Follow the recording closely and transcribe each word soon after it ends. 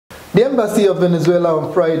The Embassy of Venezuela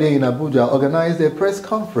on Friday in Abuja organized a press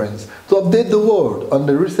conference to update the world on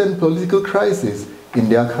the recent political crisis in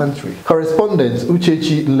their country. Correspondent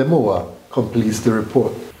Uchechi Nlemowa completes the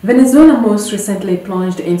report. Venezuela most recently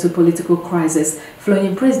plunged into political crisis,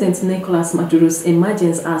 following President Nicolas Maduro's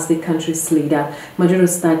emergence as the country's leader. Maduro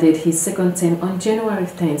started his second term on January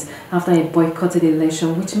 10th after a boycotted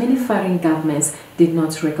election which many foreign governments did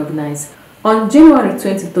not recognize. On January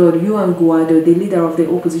 23rd, Juan Guaido, the leader of the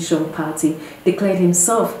opposition party, declared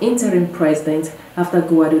himself interim president after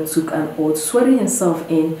Guaido took an oath swearing himself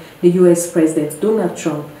in. The U.S. President Donald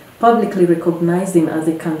Trump publicly recognized him as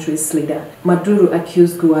the country's leader. Maduro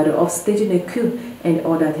accused Guaido of staging a coup and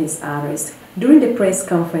ordered his arrest. During the press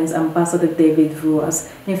conference, Ambassador David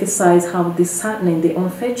Ruas emphasized how disheartening the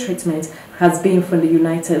unfair treatment has been from the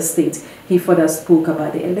United States. He further spoke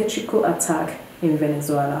about the electrical attack in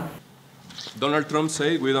Venezuela. Donald Trump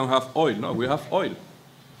said we don't have oil. No, we have oil.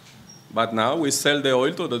 But now we sell the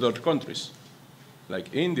oil to the other countries,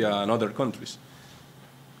 like India and other countries.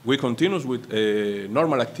 We continue with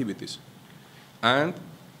normal activities. And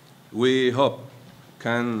we hope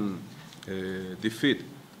can defeat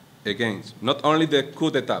against not only the coup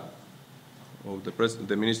d'etat of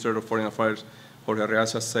the Minister of Foreign Affairs, Jorge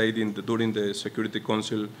Arreaza, said during the Security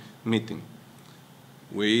Council meeting.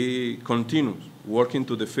 We continue working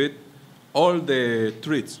to defeat all the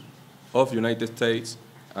threats of the United States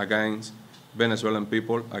against Venezuelan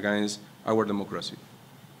people, against our democracy.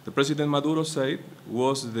 The President Maduro said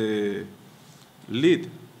was the lead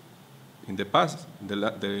in the past,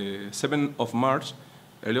 the 7th of March,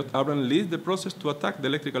 Elliot Abrams led the process to attack the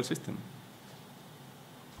electrical system,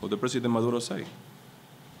 what the President Maduro said.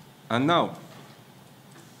 And now,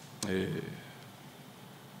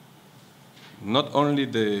 not only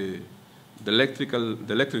the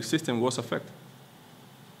electric system was affected.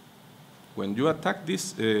 When you attack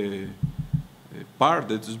this part,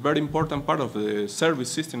 that is a very important part of the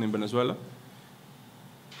service system in Venezuela,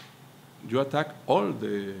 you attack all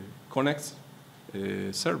the connects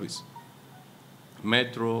service.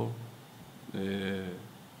 Metro,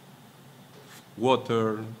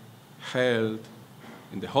 water, health,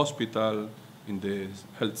 in the hospital, in the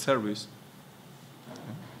health service.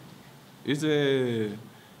 It's a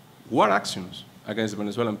war actions against the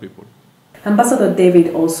Venezuelan people. Ambassador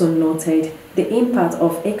David also noted the impact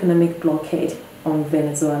of economic blockade on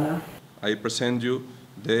Venezuela. I present you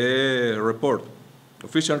the report,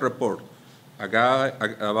 official report,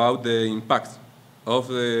 about the impact of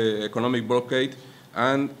the economic blockade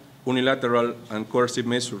and unilateral and coercive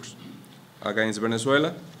measures against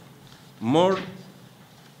Venezuela. More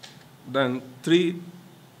than $30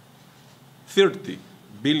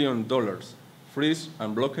 billion freeze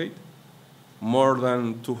and blockade, more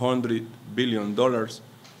than $200 billion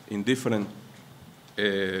in different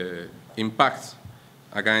impacts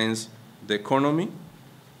against the economy,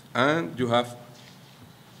 and you have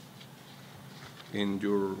in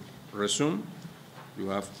your resume, you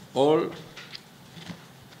have all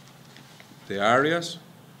the areas,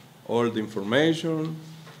 all the information,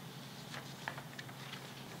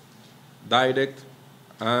 direct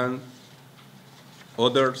and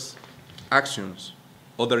others actions,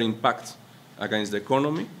 other impacts against the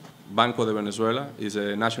economy. Banco de Venezuela is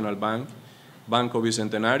a national bank. Banco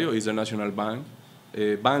Bicentenario is a national bank.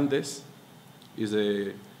 Bandes is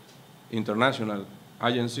an international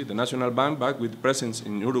agency, the national bank, but with presence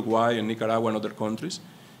in Uruguay and Nicaragua and other countries.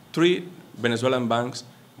 3 Venezuelan banks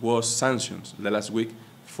was sanctioned the last week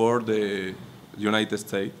for the United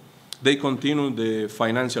States. They continue the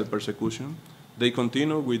financial persecution. They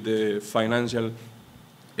continue with the financial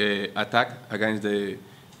attack against the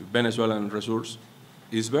Venezuelan resource.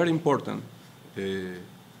 It's very important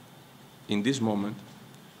in this moment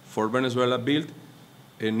for Venezuela build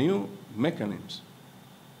a new mechanism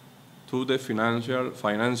to the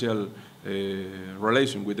financial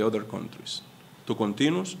relation with the other countries to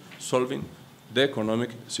continue solving the economic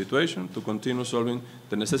situation, to continue solving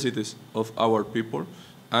the necessities of our people,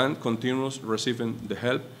 and continue receiving the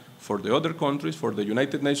help for the other countries, for the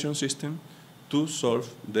United Nations system, to solve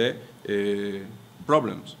the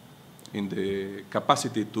problems in the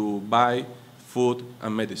capacity to buy food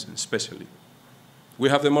and medicine, especially. We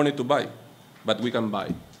have the money to buy, but we can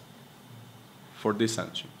buy for these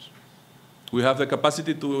sanctions. We have the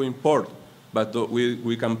capacity to import, but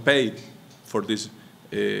we can pay for these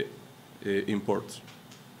imports,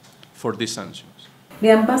 for these sanctions.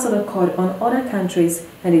 The ambassador called on other countries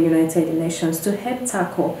and the United Nations to help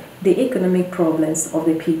tackle the economic problems of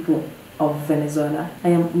the people of Venezuela. I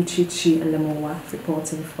am Uchechi Nlemowa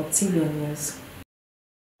reporting for TVN News.